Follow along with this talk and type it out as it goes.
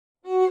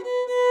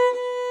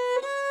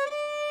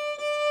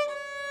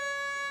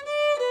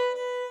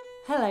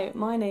Hello,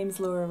 my name's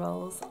Laura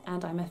Rowles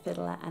and I'm a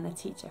fiddler and a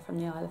teacher from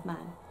the Isle of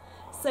Man.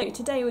 So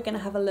today we're going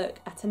to have a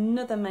look at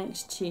another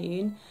Manx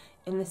tune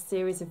in this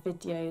series of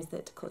videos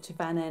that Culture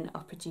Vannin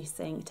are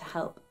producing to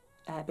help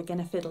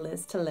beginner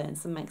fiddlers to learn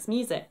some Manx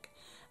music.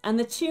 And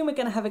the tune we're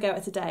going to have a go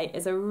at today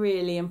is a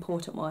really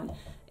important one.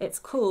 It's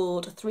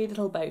called Three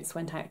Little Boats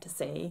Went Out to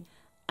Sea,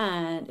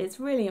 and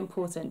it's really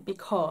important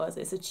because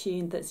it's a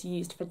tune that's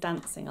used for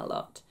dancing a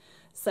lot.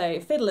 So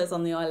fiddlers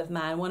on the Isle of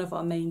Man, one of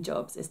our main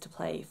jobs is to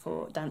play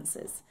for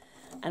dancers,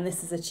 and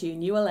this is a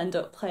tune you will end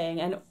up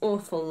playing an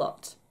awful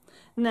lot.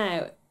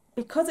 Now,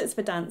 because it's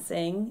for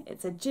dancing,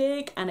 it's a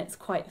jig and it's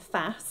quite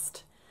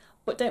fast,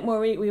 but don't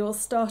worry, we will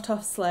start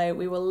off slow,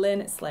 we will learn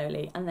it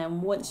slowly, and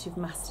then once you've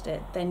mastered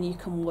it, then you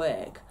can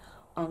work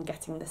on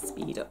getting the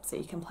speed up so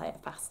you can play it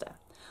faster.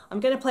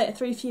 I'm going to play it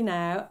through for you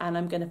now, and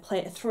I'm going to play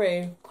it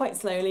through quite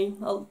slowly.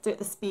 I'll do it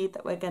the speed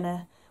that we're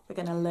gonna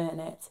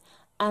learn it.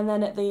 And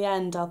then at the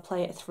end, I'll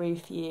play it through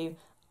for you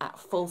at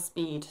full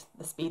speed,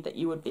 the speed that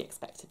you would be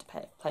expected to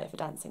play it for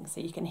dancing,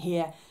 so you can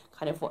hear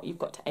kind of what you've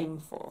got to aim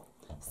for.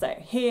 So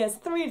here's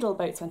Three Little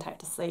Boats Went Out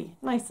to Sea,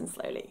 nice and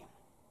slowly.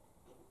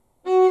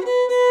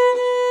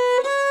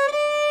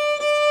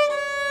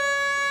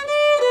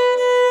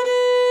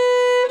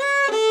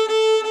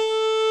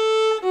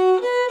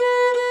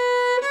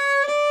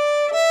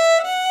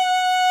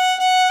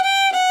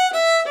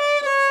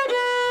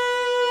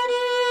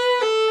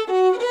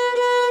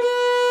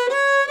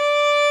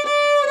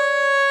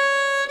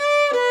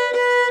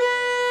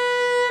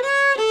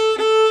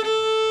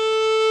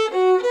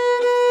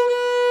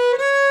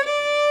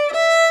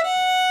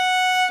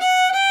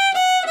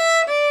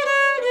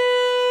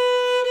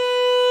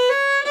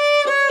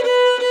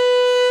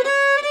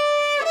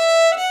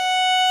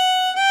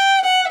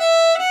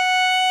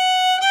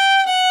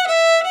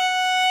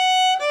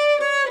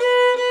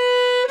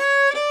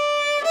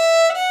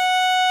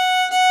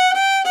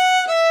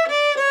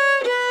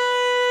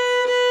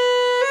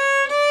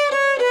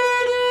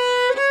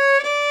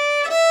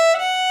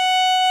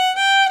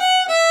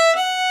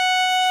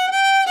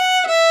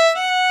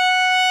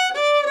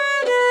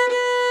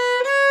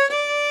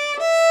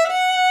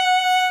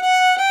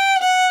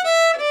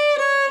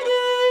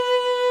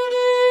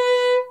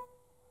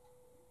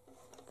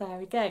 There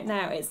we go.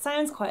 Now it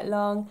sounds quite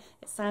long,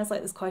 it sounds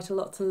like there's quite a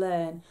lot to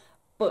learn,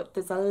 but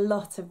there's a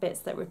lot of bits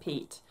that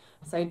repeat.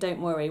 So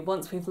don't worry,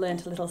 once we've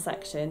learned a little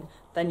section,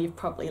 then you've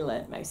probably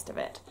learned most of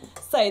it.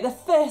 So the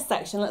first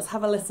section, let's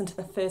have a listen to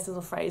the first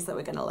little phrase that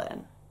we're going to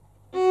learn.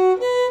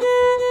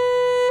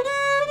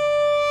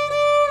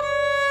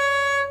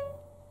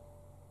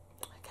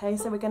 Okay,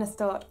 so we're going to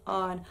start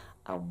on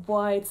a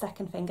wide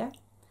second finger.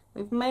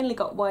 We've mainly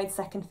got wide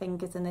second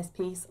fingers in this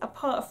piece,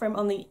 apart from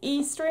on the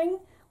E string,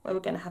 where we're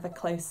going to have a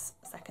close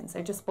second,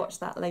 so just watch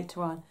that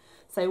later on.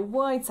 So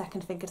wide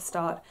second finger to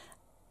start,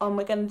 and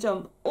we're going to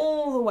jump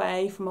all the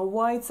way from a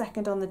wide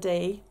second on the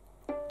D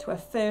to a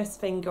first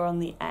finger on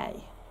the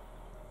A.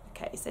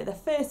 Okay, so the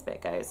first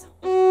bit goes.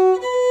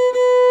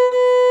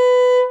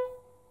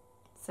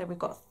 So we've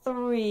got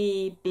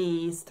three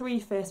Bs, three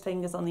first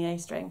fingers on the A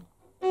string.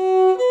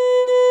 And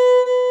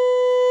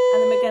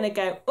then we're going to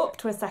go up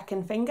to a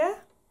second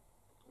finger,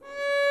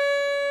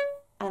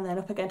 and then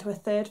up again to a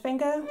third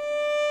finger,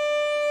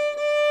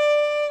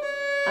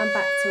 and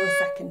back to a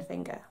second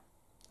finger.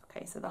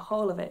 Okay, so the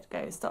whole of it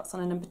starts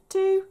on a number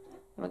 2,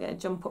 and we're going to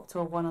jump up to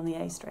a 1 on the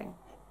A string.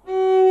 Up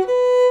to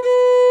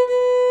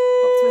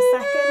a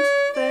second,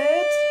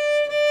 third,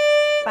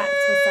 back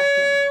to a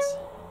second.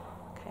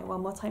 Okay,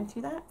 one more time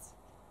through that.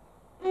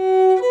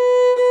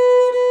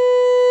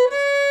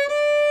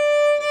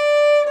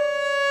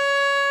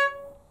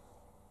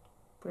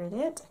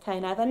 Brilliant. Okay,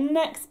 now the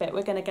next bit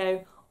we're going to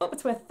go up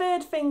to a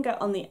third finger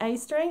on the A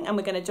string, and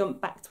we're going to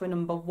jump back to a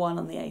number 1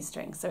 on the A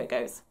string. So it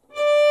goes.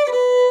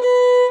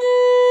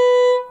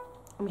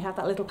 And we have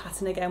that little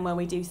pattern again where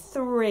we do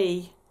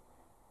three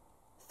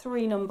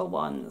number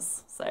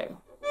 1s. So 1,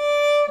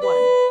 2,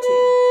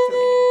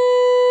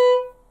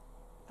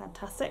 3.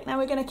 Fantastic. Now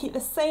we're going to keep the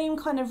same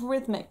kind of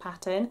rhythmic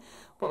pattern,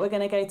 but we're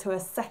going to go to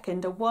a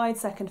wide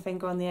second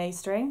finger on the A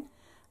string,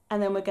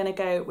 and then we're going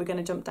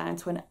to jump down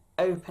to an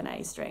open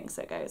A string.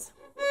 So it goes.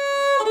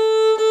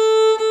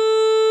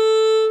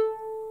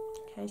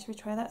 Okay, should we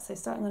try that? So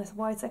starting on a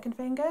wide second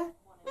finger.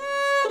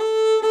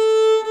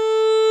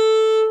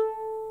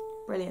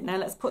 Brilliant. Now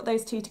let's put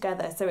those two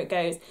together. So it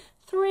goes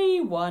 3,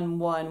 1,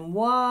 1,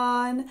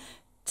 1,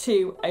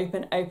 2,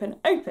 open, open,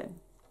 open.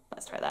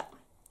 Let's try that.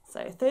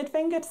 So third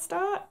finger to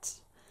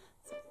start.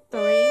 So 3,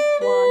 1,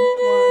 1,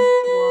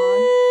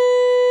 1,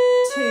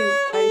 2,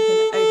 open,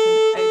 open,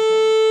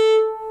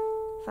 open.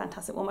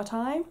 Fantastic. One more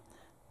time.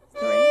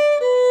 3.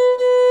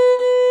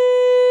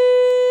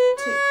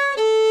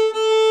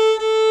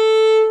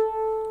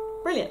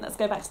 Brilliant, let's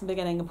go back to the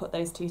beginning and put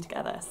those two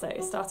together. So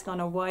starting on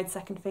a wide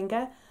second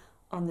finger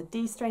on the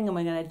D string, and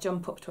we're going to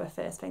jump up to a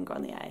first finger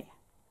on the A.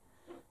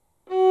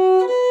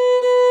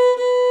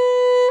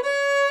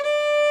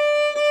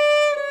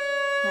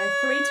 Now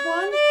 3 to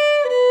 1, 2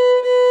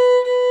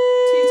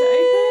 to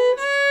open,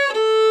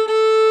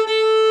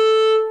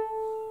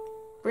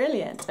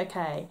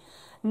 Okay,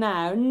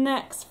 now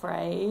next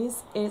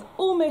phrase is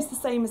almost the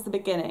same as the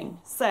beginning.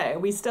 So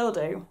we still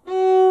do.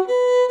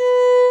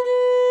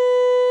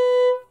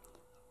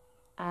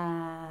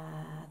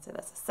 So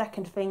that's a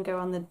second finger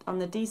on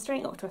the D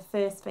string up to a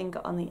first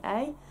finger on the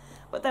A.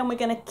 But then we're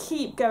going to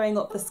keep going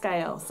up the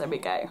scale. So we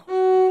go. So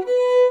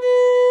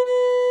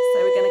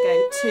we're going to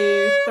go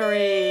 2,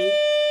 3,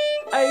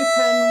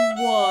 open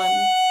 1.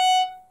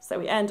 So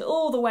we end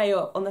all the way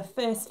up on the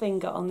first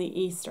finger on the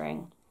E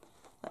string.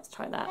 Let's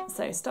try that.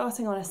 So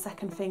starting on a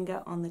second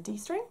finger on the D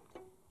string.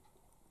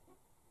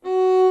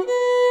 And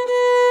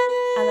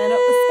then up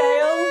the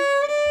scale.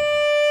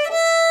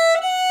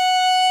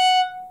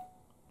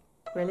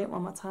 Brilliant,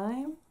 one more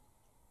time.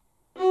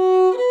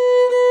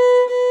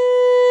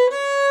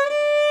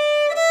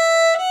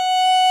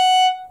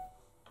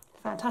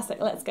 Fantastic,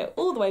 let's go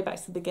all the way back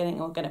to the beginning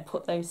and we're going to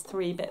put those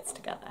 3 bits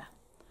together.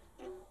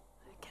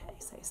 Okay,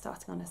 so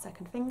starting on a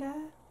second finger.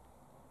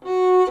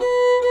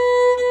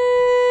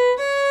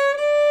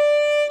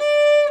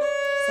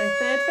 So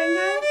third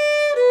finger,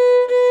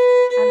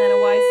 and then a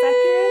wide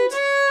second,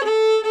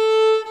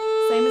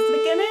 same as the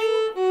beginning,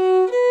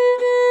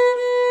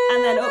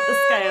 and then up the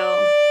scale.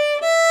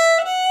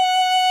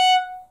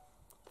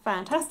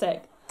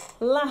 Fantastic.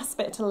 Last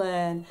bit to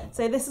learn.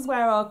 So this is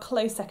where our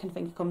close second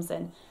finger comes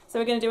in. So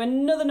we're going to do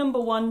another number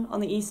 1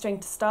 on the E string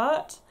to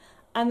start,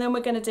 and then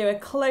we're going to do a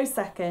close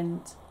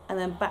second, and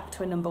then back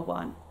to a number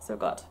 1. So we've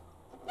got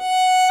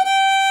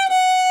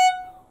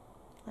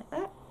like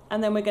that.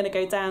 And then we're going to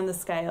go down the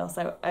scale.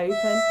 So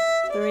open,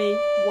 3,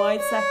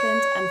 wide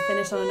second, and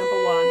finish on a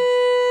number 1.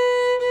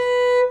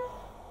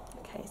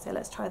 Okay, so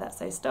let's try that.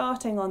 So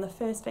starting on the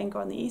first finger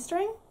on the E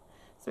string.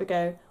 So we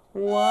go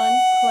 1,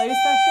 close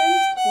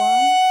second, 1,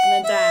 and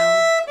then down.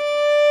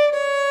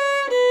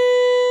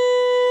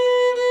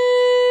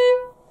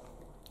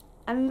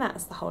 And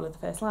that's the whole of the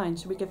first line.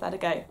 Should we give that a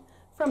go?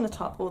 From the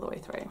top all the way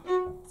through.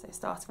 So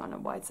starting on a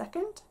wide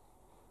second.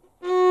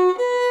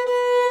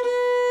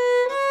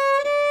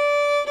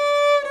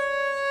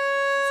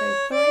 So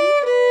 3,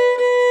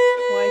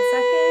 wide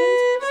second,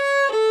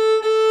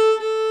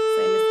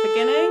 same as the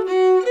beginning,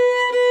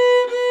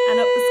 and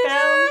up the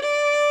scale,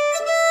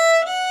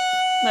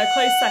 no,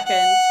 close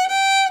second,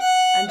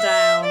 and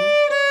down.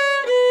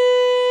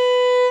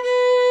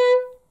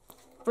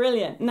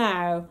 Brilliant.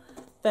 Now,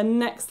 the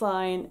next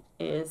line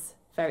is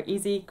very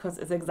easy because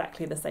it's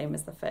exactly the same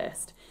as the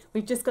first.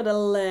 We've just got to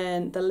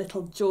learn the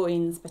little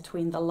joins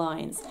between the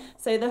lines.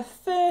 So the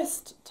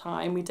first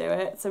time we do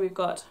it, so we've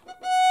got,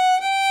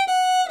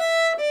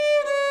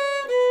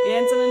 we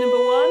end on a number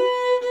 1,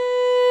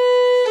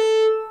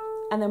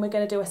 and then we're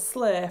going to do a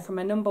slur from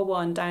a number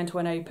 1 down to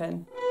an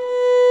open.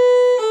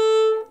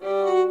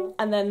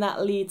 And then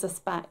that leads us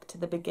back to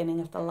the beginning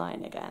of the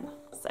line again.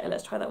 So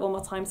let's try that one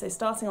more time. So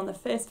starting on the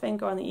first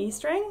finger on the E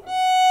string.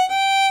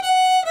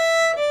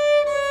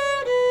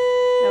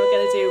 Now we're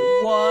going to do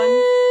 1,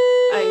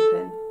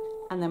 open,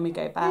 and then we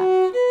go back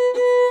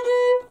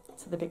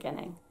to the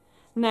beginning.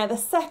 Now the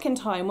second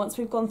time, once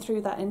we've gone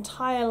through that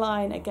entire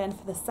line again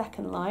for the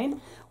second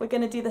line, we're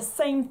going to do the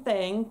same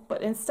thing,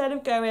 but instead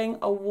of going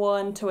a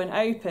 1 to an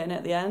open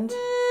at the end,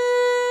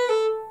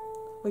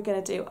 we're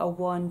going to do a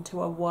 1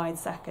 to a wide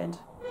second.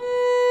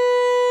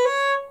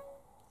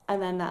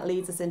 And then that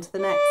leads us into the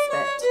next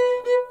bit.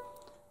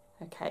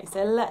 Okay,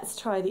 so let's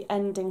try the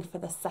ending for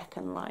the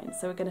second line.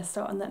 So we're going to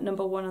start on that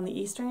number 1 on the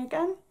E string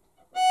again.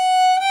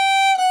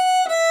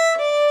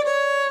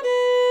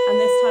 And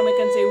this time we're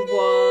going to do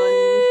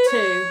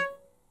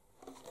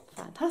 1,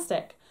 2.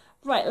 Fantastic.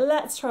 Right,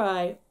 let's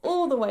try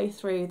all the way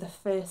through the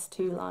first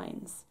 2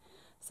 lines.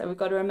 So we've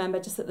got to remember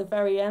just at the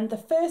very end, the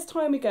first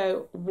time we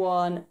go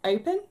 1,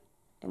 open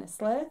in a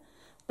slur.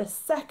 The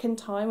second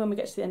time, when we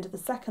get to the end of the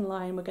second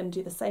line, we're going to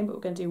do the same, but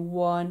we're going to do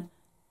 1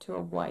 to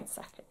a wide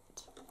second.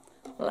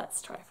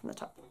 Let's try from the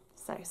top.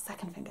 So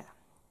second finger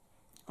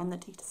on the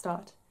D to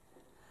start.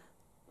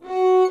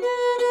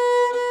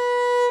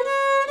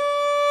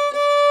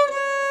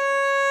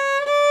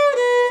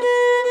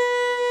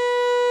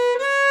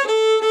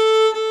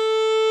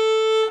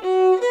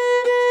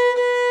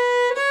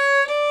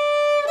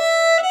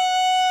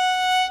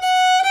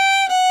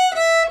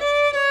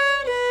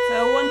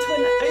 So 1 to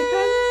an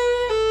open,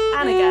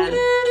 and again.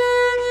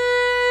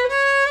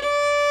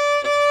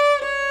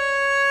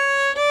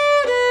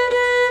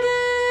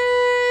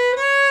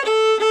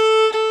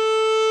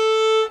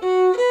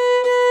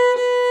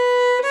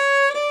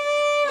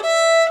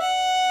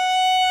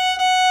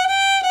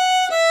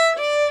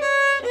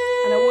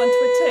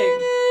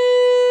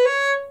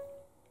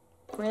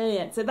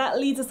 So that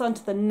leads us on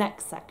to the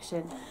next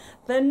section.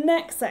 The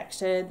next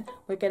section,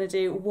 we're going to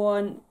do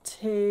 1,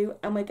 2,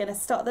 and we're going to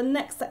start the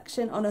next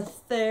section on a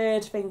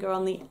third finger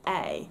on the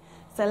A.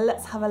 So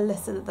let's have a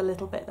listen at the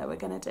little bit that we're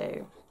going to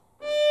do.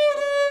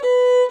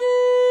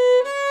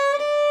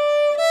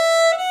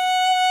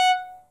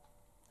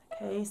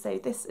 Okay, so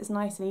this is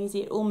nice and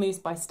easy. It all moves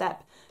by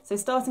step. So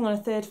starting on a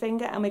third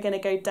finger, and we're going to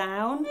go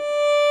down.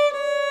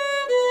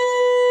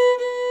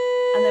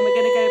 And then we're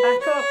going to go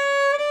back up.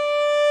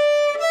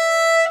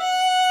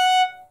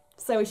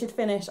 So we should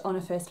finish on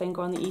a first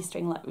finger on the E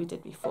string like we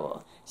did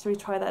before. Shall we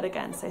try that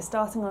again? So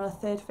starting on a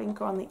third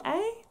finger on the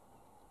A.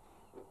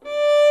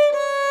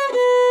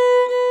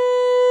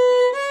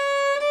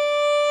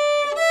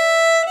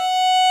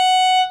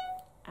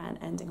 And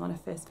ending on a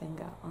first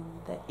finger on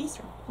the E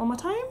string. One more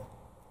time.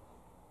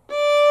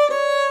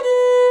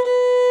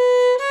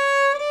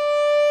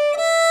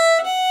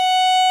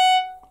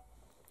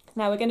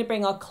 Now we're going to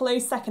bring our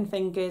closed second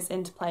fingers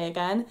into play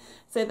again.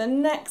 So the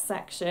next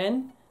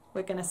section,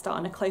 we're going to start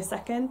on a closed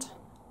second.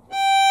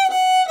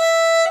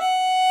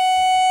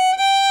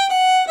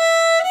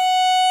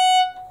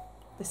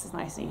 This is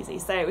nice and easy.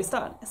 So we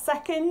start a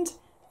second,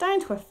 down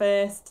to a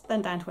first,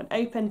 then down to an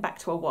open, back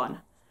to a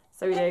one.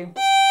 So we do,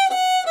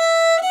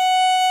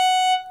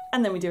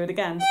 and then we do it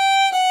again.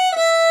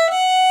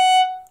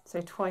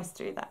 So twice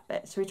through that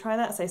bit. Should we try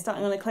that? So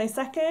starting on a closed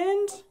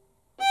second,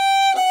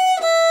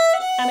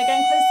 and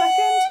again closed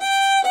second.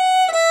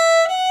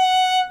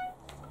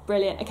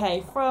 Brilliant.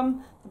 Okay,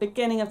 from the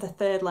beginning of the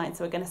third line,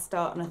 so we're going to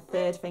start on a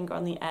third finger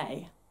on the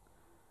A.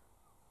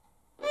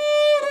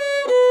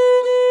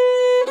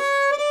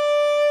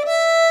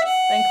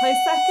 Then closed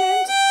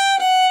second,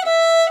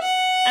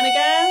 and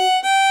again.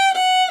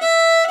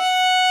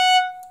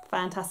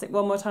 Fantastic.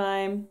 One more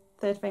time.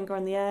 Third finger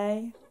on the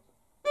A.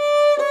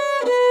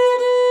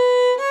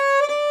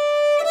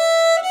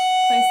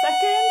 Closed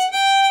second.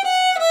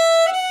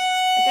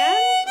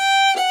 Again.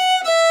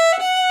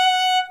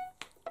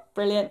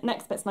 Brilliant.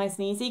 Next bit's nice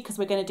and easy because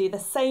we're going to do the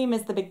same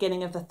as the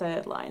beginning of the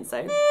third line.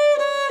 So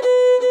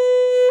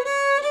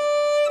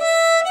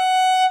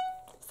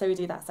we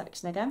do that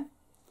section again.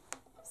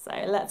 So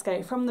let's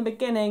go from the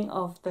beginning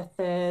of the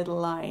third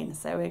line.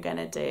 So we're going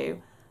to do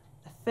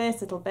the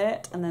first little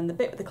bit and then the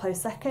bit with the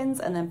closed seconds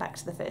and then back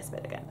to the first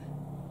bit again.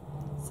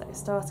 So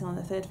starting on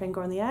the third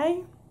finger on the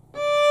A.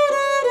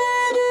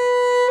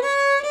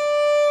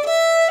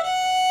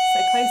 So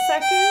closed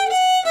second,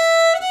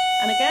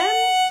 and again,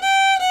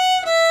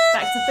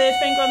 back to third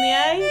finger on the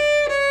A.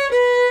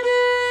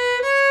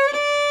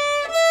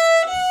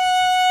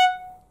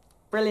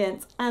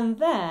 Brilliant. And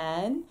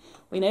then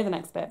we know the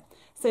next bit.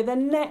 So the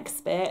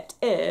next bit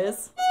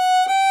is,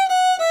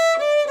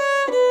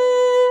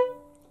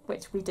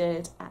 which we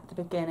did at the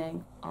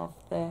beginning of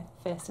the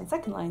first and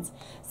second lines.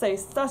 So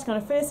starting on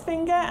a first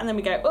finger and then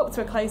we go up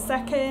to a closed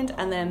second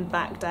and then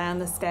back down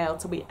the scale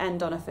till we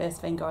end on a first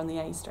finger on the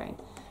A string.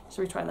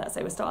 Should we try that?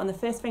 So we'll start on the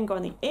first finger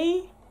on the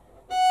E,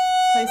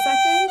 closed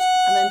second,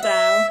 and then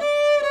down.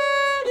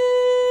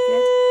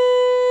 Good.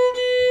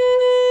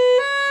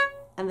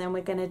 And then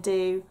we're going to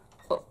do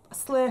up a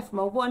slur from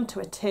a 1 to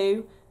a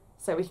 2,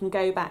 so we can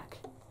go back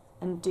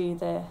and do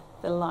the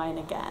line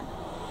again.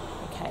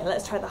 Okay,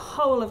 let's try the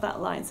whole of that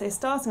line. So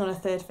starting on a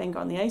third finger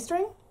on the A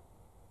string.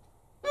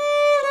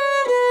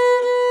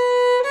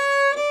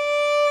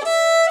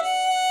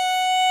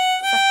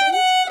 Second,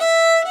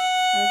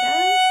 and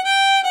again.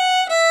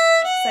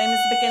 Same as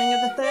the beginning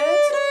of the third.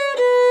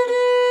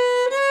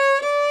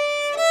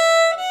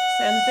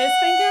 Stay on the first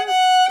finger.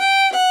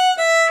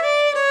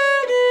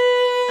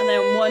 And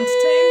then 1 to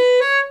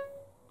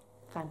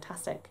 2.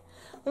 Fantastic.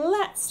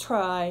 Let's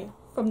try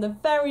from the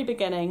very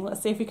beginning.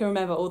 Let's see if we can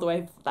remember all the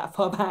way that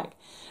far back.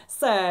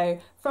 So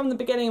from the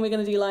beginning, we're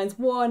going to do lines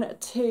 1,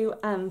 2,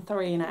 and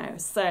 3 now.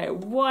 So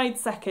wide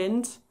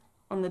second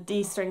on the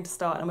D string to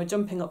start, and we're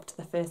jumping up to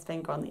the first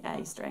finger on the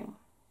A string.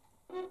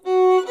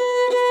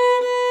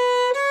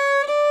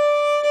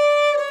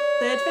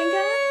 Third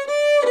finger,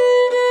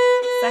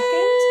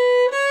 second,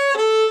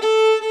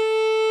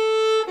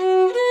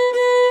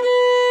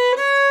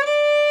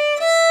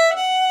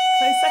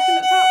 close second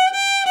at the top,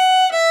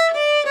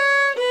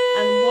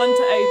 and 1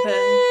 to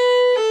open.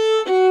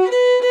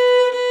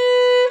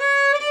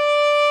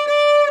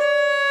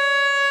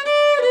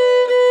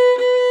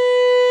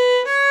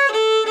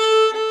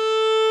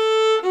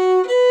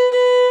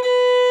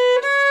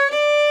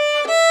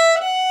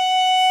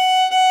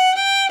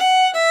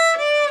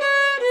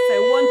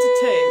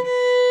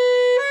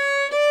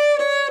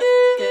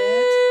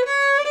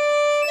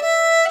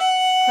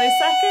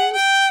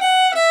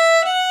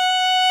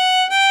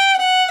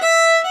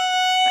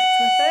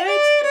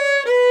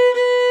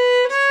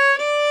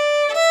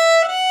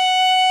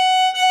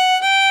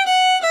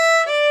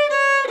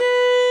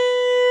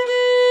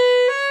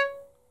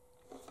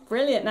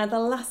 Brilliant. Now the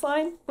last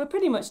line, we're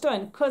pretty much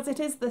done because it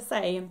is the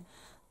same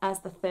as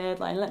the third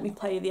line. Let me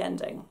play the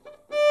ending.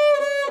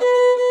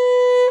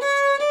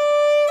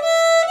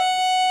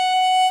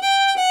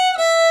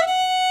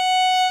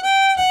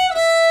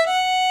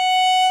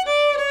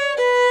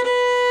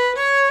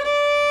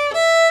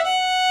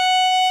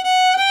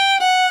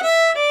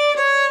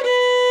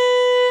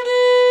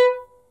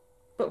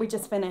 But we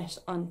just finished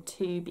on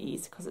 2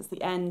 Bs because it's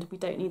the end. We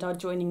don't need our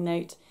joining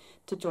note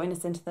to join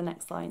us into the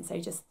next line. So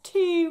just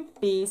 2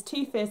 Bs,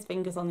 2 first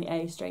fingers on the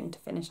A string to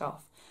finish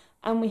off.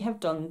 And we have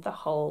done the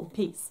whole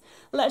piece.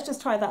 Let's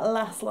just try that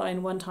last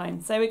line one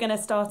time. So we're going to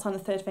start on the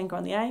third finger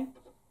on the A.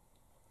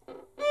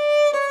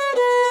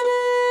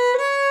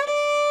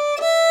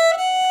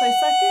 Close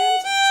second.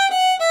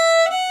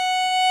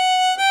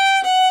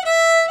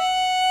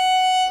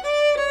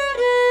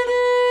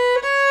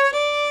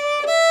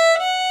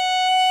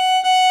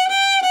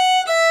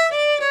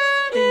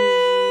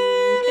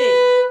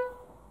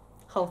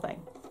 whole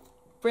thing.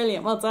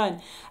 Brilliant, well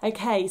done.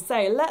 Okay,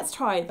 so let's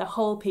try the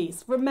whole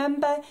piece.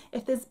 Remember,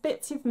 if there's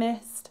bits you've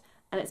missed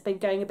and it's been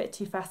going a bit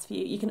too fast for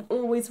you, you can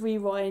always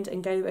rewind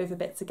and go over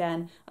bits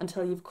again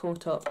until you've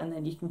caught up, and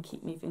then you can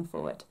keep moving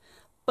forward.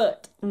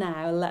 But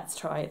now let's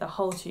try the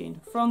whole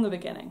tune from the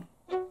beginning.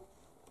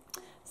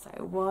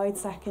 So wide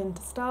second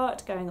to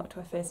start, going up to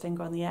our first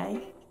finger on the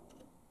A.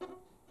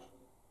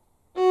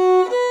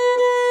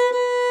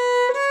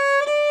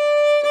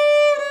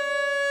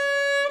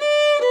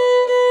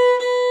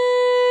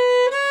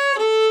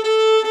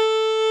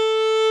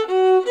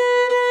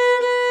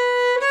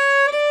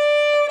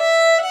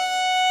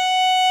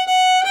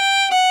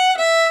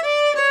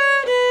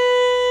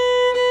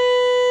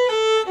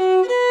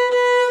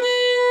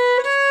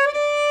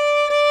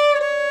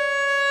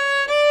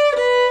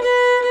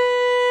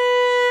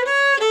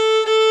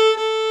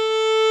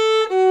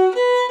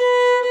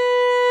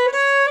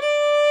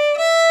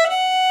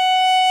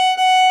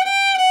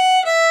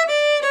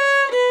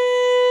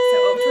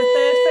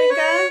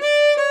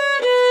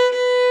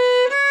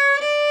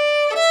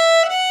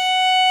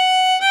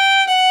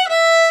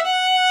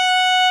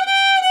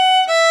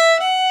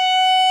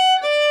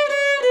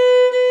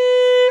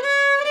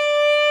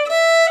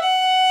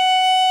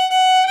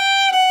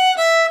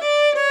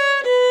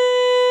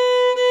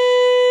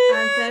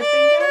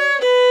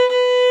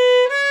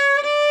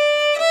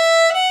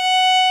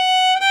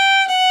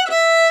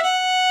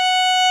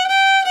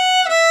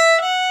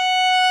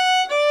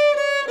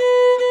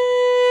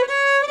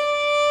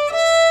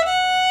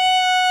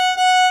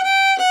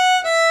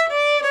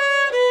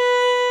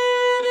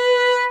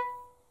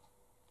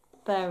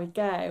 There we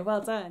go,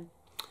 well done.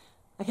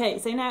 Okay,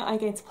 so now I'm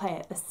going to play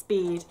it the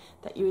speed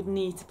that you would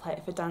need to play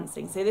it for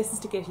dancing. So this is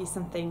to give you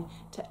something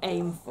to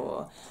aim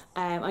for.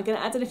 I'm going to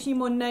add in a few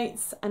more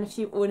notes and a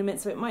few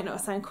ornaments, so it might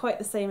not sound quite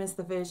the same as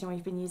the version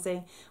we've been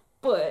using,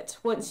 but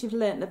once you've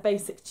learnt the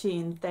basic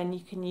tune, then you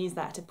can use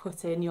that to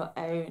put in your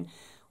own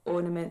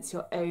ornaments,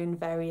 your own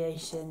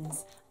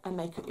variations, and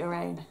make up your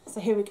own. So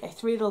here we go,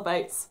 3 little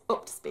boats,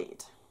 up to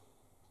speed.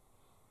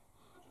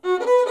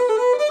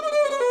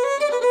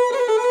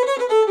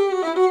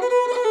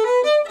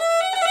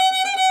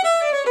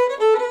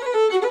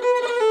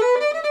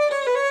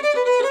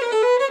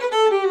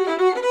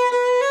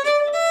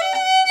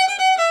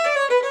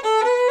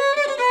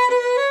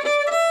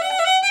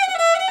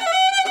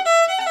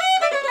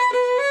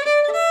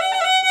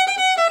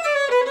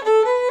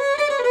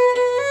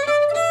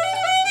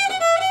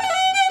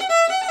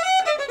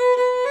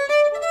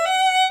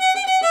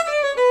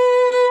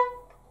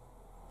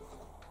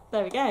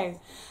 There we go.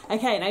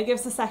 Okay, now give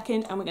us a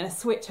second and we're going to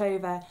switch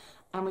over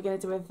and we're going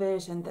to do a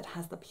version that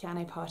has the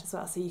piano part as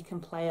well, so you can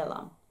play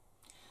along.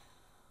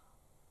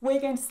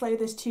 We're going to slow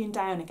this tune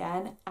down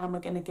again and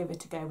we're going to give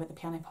it a go with the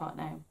piano part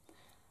now.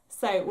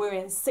 So we're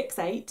in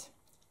 6/8,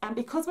 and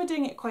because we're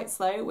doing it quite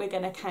slow, we're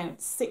going to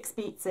count 6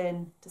 beats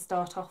in to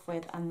start off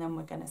with, and then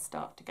we're going to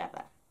start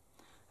together.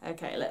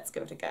 Okay, let's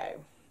give it a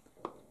go.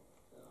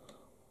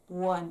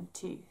 1,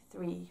 2,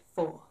 3,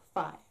 4,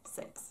 5,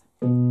 6.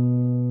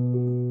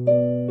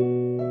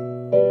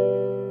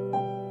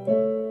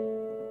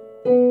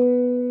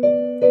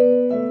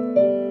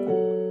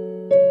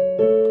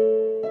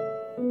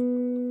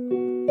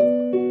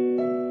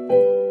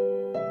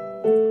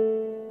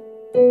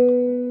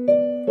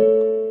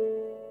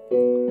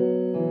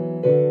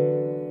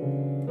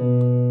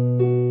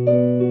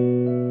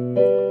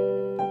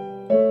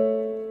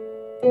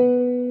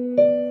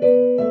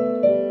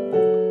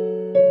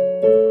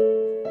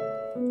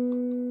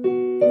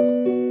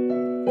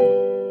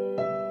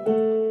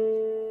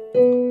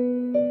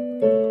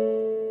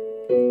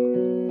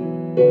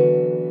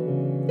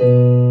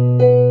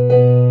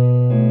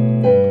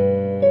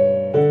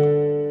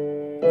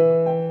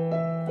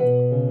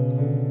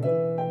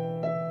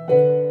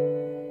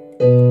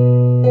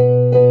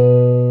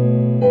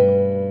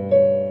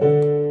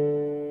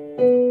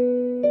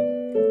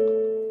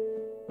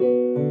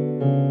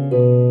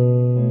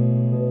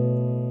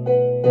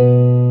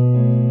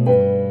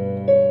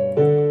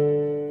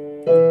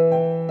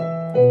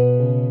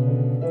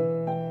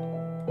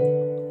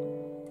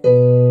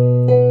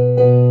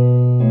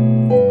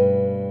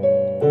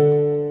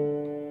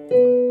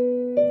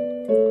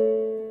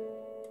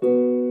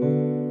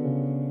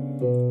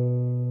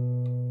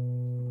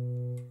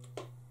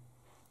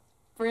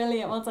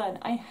 Brilliant, well done.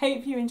 I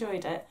hope you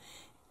enjoyed it.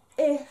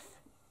 If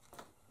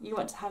you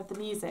want to have the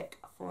music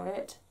for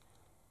it,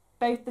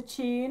 both the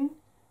tune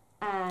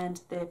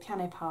and the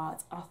piano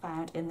part are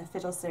found in the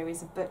Fiddle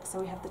series of books.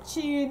 So we have the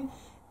tune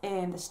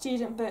in the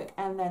student book,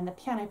 and then the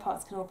piano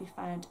parts can all be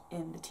found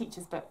in the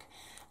teacher's book.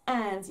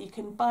 And you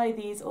can buy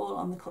these all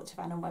on the Culture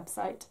Vannin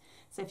website.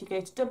 So if you go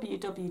to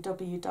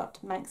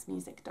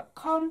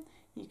www.manxmusic.com,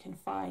 you can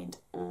find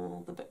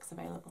all the books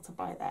available to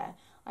buy there.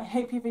 I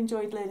hope you've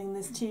enjoyed learning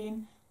this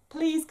tune.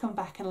 Please come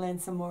back and learn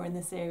some more in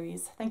the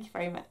series. Thank you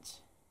very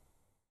much.